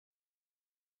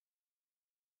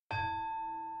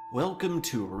Welcome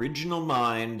to Original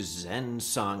Mind Zen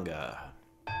Sangha.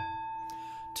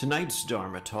 Tonight's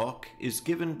Dharma talk is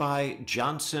given by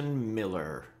Johnson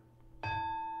Miller.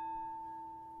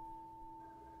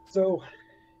 So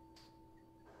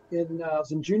I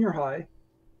was in junior high,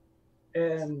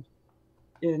 and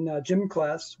in gym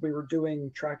class, we were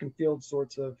doing track and field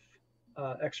sorts of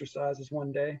exercises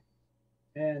one day.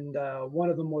 And one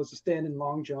of them was a standing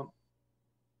long jump.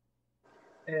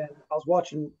 And I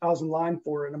was in line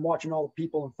for it, and I'm watching all the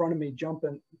people in front of me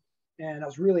jumping, and I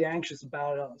was really anxious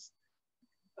about it.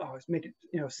 I was making,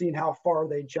 seeing how far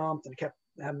they jumped, and kept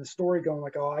having the story going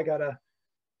like, oh, I gotta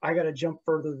jump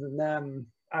further than them.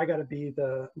 I gotta be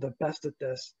the best at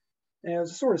this. And it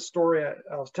was a sort of story I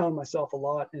was telling myself a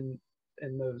lot in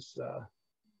those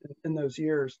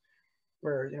years,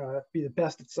 where I have to be the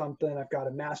best at something. I've got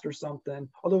to master something.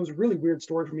 Although it was a really weird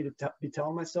story for me to be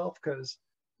telling myself, because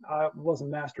I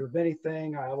wasn't master of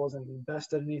anything. I wasn't the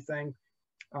best at anything.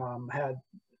 I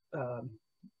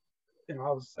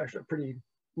was actually a pretty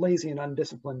lazy and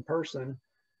undisciplined person,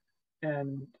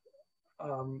 and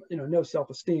no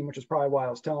self-esteem, which is probably why I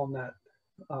was telling that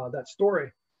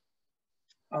story.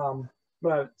 But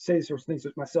I would say these sorts of things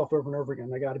to myself over and over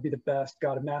again. I got to be the best.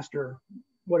 Got to master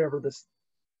whatever this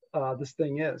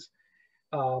thing is.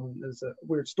 It's a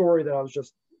weird story that I was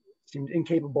just seemed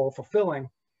incapable of fulfilling.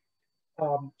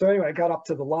 So anyway, I got up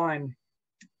to the line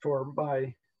for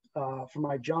my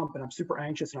jump, and I'm super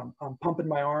anxious, and I'm pumping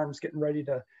my arms, getting ready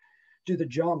to do the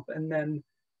jump, and then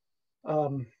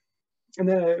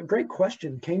a great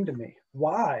question came to me: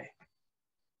 why?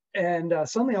 And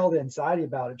suddenly, all the anxiety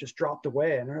about it just dropped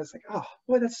away, and I was like, "Oh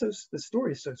boy, the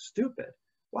story is so stupid.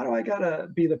 Why do I gotta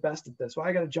be the best at this? Why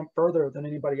I gotta jump further than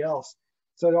anybody else?"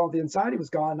 So all the anxiety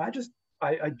was gone. I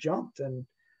jumped, and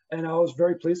I was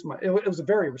very pleased with it was a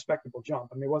very respectable jump.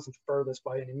 I mean, it wasn't the furthest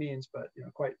by any means, but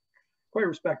quite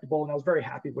respectable, and I was very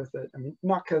happy with it. I mean,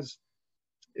 not because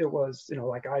it was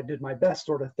like I did my best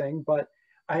sort of thing, but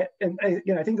I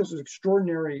think this was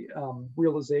extraordinary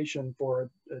realization for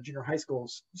a junior high school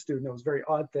student. It was a very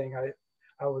odd thing.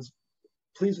 I was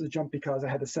pleased with the jump because I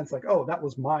had the sense like, oh, that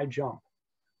was my jump.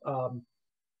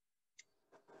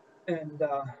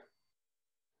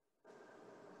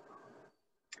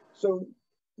 So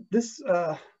this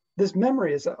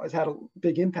memory has had a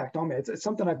big impact on me. It's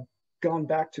something I've gone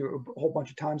back to a whole bunch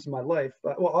of times in my life.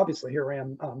 Well, obviously here I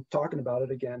am talking about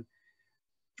it again.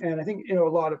 And I think, a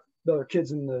lot of the other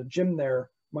kids in the gym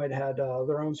there might have had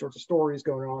their own sorts of stories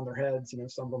going on in their heads.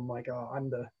 Some of them like,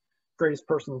 I'm the greatest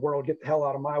person in the world, get the hell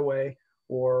out of my way.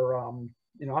 Or, I'm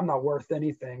not worth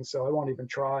anything, so I won't even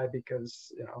try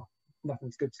because,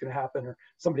 nothing's good's going to happen. Or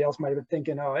somebody else might have been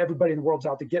thinking, oh, everybody in the world's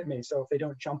out to get me. So if they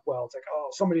don't jump well, it's like, oh,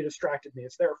 somebody distracted me.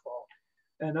 It's their fault.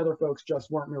 And other folks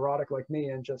just weren't neurotic like me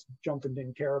and just jumped and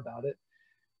didn't care about it.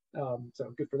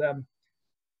 So good for them.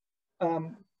 But,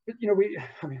 we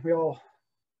all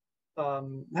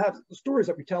have stories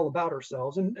that we tell about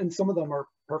ourselves, and some of them are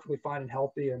perfectly fine and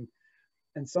healthy,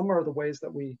 and some are the ways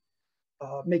that we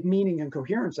make meaning and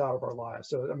coherence out of our lives.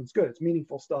 So it's good. It's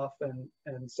meaningful stuff, and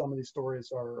some of these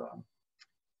stories are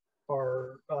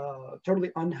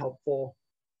totally unhelpful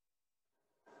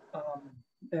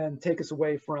and take us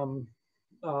away from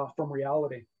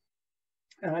reality.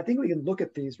 And I think we can look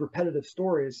at these repetitive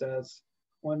stories as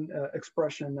one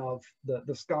expression of the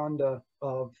skandha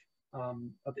of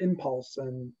impulse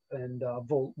and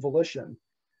volition.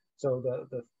 So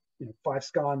the 5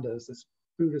 skandhas, this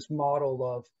Buddhist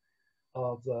model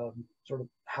of sort of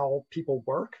how people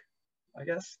work, I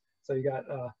guess. So you got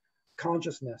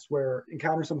consciousness, where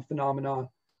encounter some phenomenon,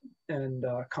 and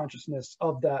consciousness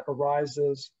of that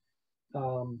arises,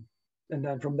 and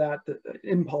then from that, the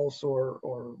impulse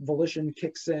or volition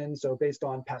kicks in. So based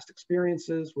on past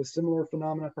experiences with similar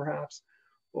phenomena, perhaps,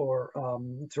 or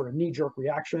sort of knee-jerk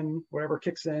reaction, whatever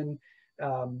kicks in,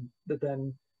 that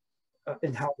then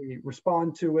in how we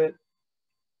respond to it.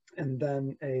 And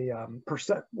then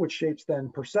which shapes then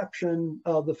perception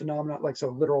of the phenomena, like so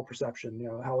literal perception,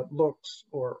 how it looks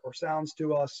or sounds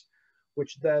to us,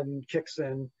 which then kicks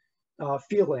in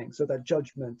feeling, so that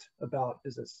judgment about,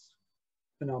 is this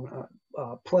phenomena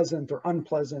pleasant or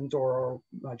unpleasant, or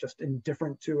just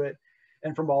indifferent to it.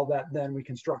 And from all that, then we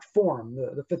construct form,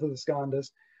 the 5th of the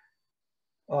skandhas,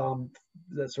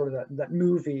 the sort of that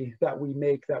movie that we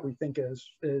make that we think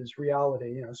is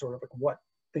reality, sort of like what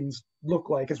things look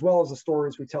like, as well as the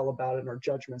stories we tell about it and our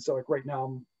judgments. So like right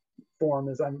now, form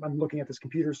is I'm looking at this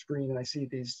computer screen, and I see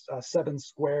these 7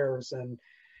 squares and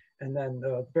then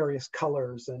various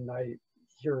colors, and I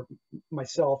hear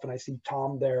myself, and I see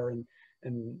Tom there, and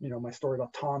my story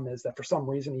about Tom is that for some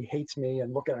reason he hates me,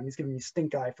 and look at him, he's giving me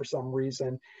stink eye for some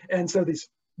reason. And so these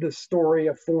the story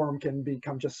of form can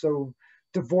become just so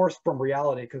divorced from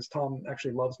reality, because Tom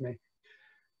actually loves me.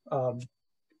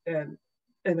 And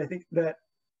I think that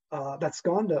that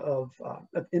skanda of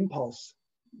impulse,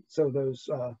 so those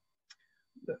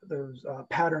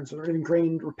patterns or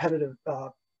ingrained repetitive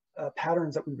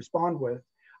patterns that we respond with,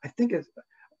 I think is,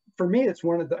 for me, it's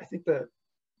one of the, I think the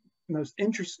most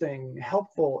interesting,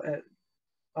 helpful,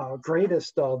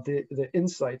 greatest of the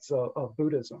insights of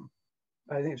Buddhism.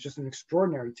 I think it's just an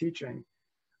extraordinary teaching,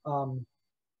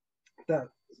 that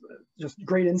just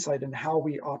great insight in how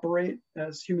we operate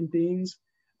as human beings,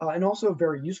 and also a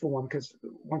very useful one, because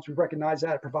once we recognize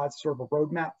that, it provides sort of a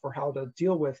roadmap for how to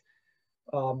deal with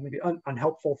maybe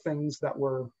unhelpful things that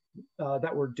we're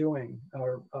doing,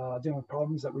 or dealing with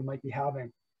problems that we might be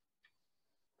having.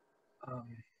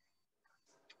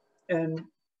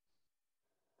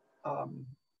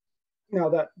 Now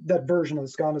that version of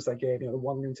the skandhas I gave, the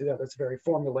one leading to that, that's a very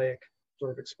formulaic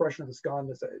sort of expression of the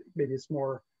skandhas. Maybe it's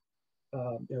more,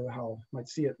 how you might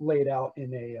see it laid out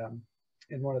in a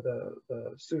in one of the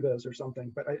suttas or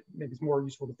something. But maybe it's more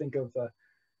useful to think of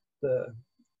the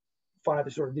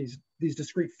five sort of these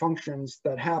discrete functions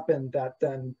that happen that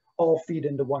then all feed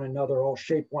into one another, all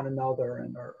shape one another,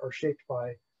 and are shaped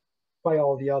by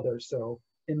all the others. So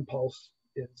impulse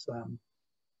is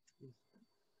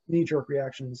knee-jerk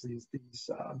reactions, these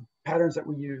patterns that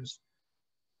we use,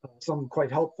 some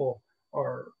quite helpful,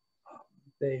 are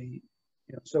they,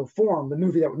 so form, the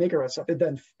movie that we make of ourselves, it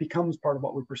then becomes part of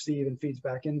what we perceive and feeds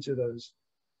back into those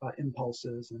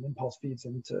impulses, and impulse feeds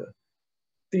into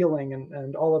feeling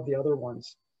and all of the other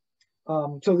ones.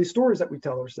 So these stories that we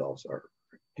tell ourselves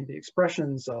can be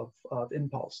expressions of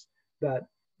impulse, that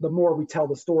the more we tell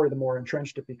the story, the more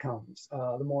entrenched it becomes.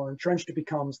 The more entrenched it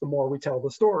becomes, the more we tell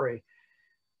the story.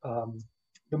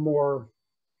 The more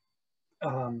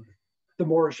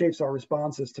it shapes our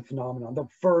responses to phenomena, the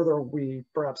further we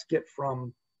perhaps get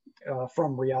from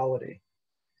reality.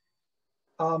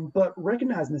 But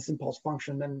recognizing this impulse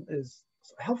function then is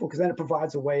helpful, because then it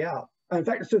provides a way out. In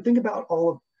fact, so think about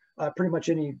all of pretty much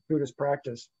any Buddhist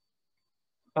practice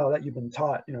that you've been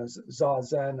taught,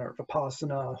 Zazen or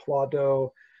Vipassana,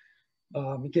 Hwado,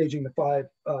 engaging the five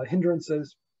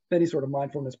hindrances, any sort of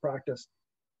mindfulness practice.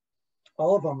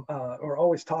 All of them are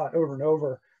always taught over and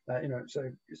over,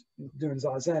 so doing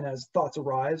Zazen as thoughts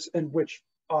arise, and which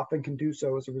often can do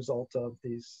so as a result of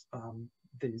these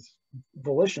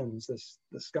volitions, this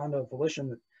skandha of volition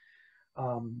that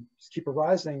just keep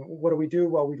arising. What do?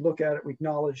 Well, we look at it, we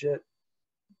acknowledge it,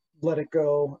 let it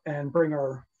go, and bring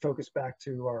our focus back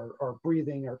to our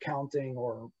breathing, or counting,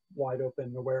 or wide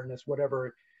open awareness,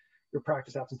 whatever your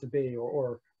practice happens to be,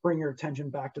 or bring your attention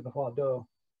back to the Hwado.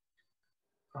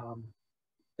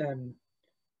 And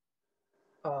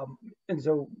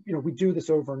so, we do this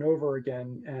over and over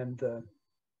again, and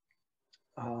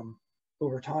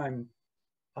over time,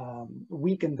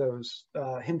 weaken those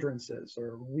hindrances,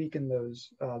 or weaken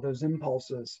those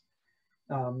impulses,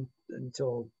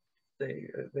 until they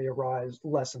arise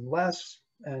less and less,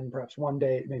 and perhaps one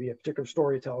day, maybe a particular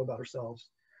story to tell about ourselves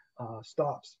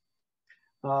stops.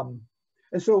 And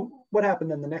so, what happened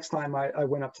then the next time I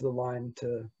went up to the line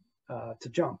to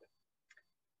jump?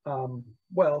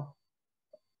 Well,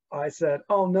 I said,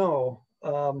 oh no,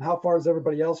 how far has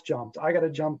everybody else jumped? I got to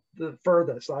jump the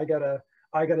furthest. I gotta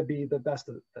be the best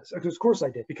at this. Of course I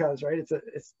did, because right,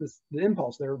 it's the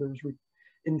impulse there. There's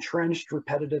entrenched,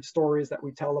 repetitive stories that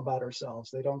we tell about ourselves.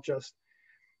 They don't just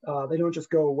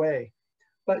go away.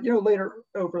 But later,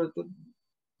 over the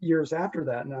years after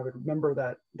that, and I would remember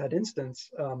that instance,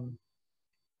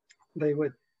 they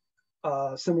would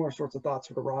similar sorts of thoughts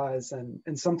would arise, and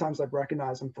sometimes I'd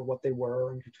recognize them for what they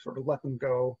were and sort of let them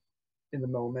go in the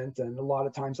moment, and a lot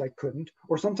of times I couldn't,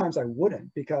 or sometimes I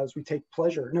wouldn't, because we take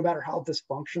pleasure, no matter how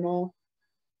dysfunctional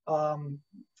some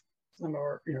of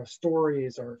our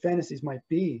stories or fantasies might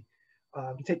be.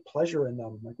 We take pleasure in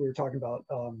them, like we were talking about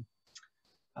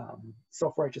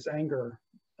self-righteous anger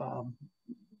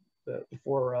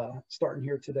before starting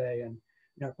here today, and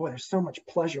boy, there's so much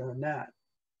pleasure in that.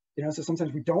 So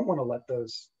sometimes we don't want to let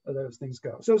those things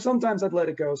go. So sometimes I'd let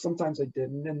it go, sometimes I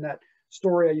didn't. And that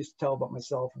story I used to tell about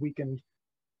myself weakened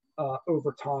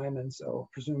over time. And so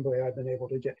presumably I've been able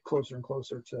to get closer and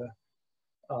closer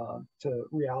to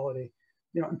reality.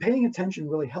 And paying attention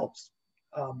really helps.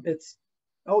 It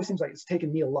always seems like it's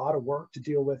taken me a lot of work to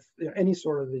deal with any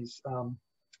sort of these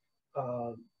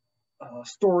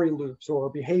story loops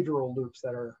or behavioral loops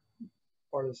that are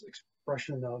part of this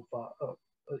expression of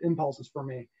impulses for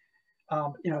me.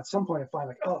 At some point I find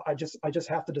like, oh, I just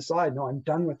have to decide, no, I'm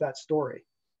done with that story.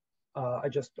 I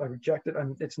reject it.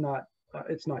 It's not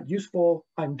useful.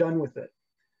 I'm done with it.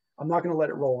 I'm not going to let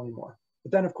it roll anymore.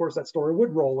 But then, of course, that story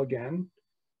would roll again.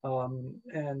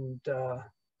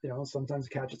 You know, sometimes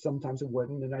catch it, sometimes it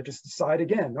wouldn't. And I just decide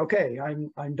again, okay,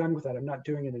 I'm done with that. I'm not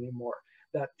doing it anymore.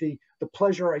 That the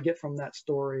pleasure I get from that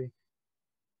story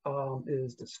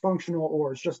is dysfunctional,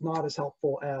 or it's just not as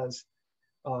helpful as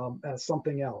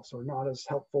something else, or not as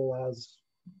helpful as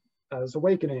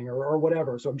Awakening or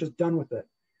whatever. So I'm just done with it.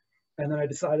 And then I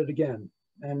decided again,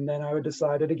 and then I would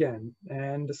decide it again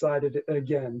and decided it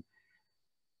again.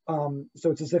 So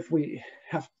it's as if we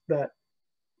have that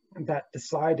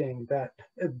deciding, that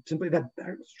simply that,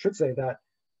 I should say that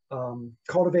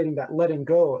cultivating that letting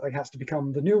go, like, has to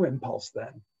become the new impulse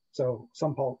then. So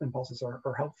some impulses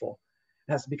are helpful.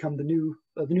 It has to become the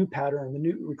new pattern, the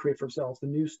new we create for ourselves, the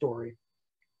new story.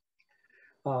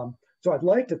 So I'd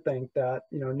like to think that,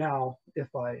 you know, now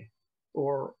if I,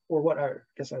 or what I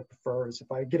guess I prefer is,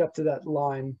 if I get up to that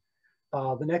line,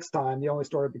 the next time, the only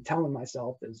story I'd be telling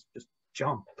myself is just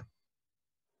jump.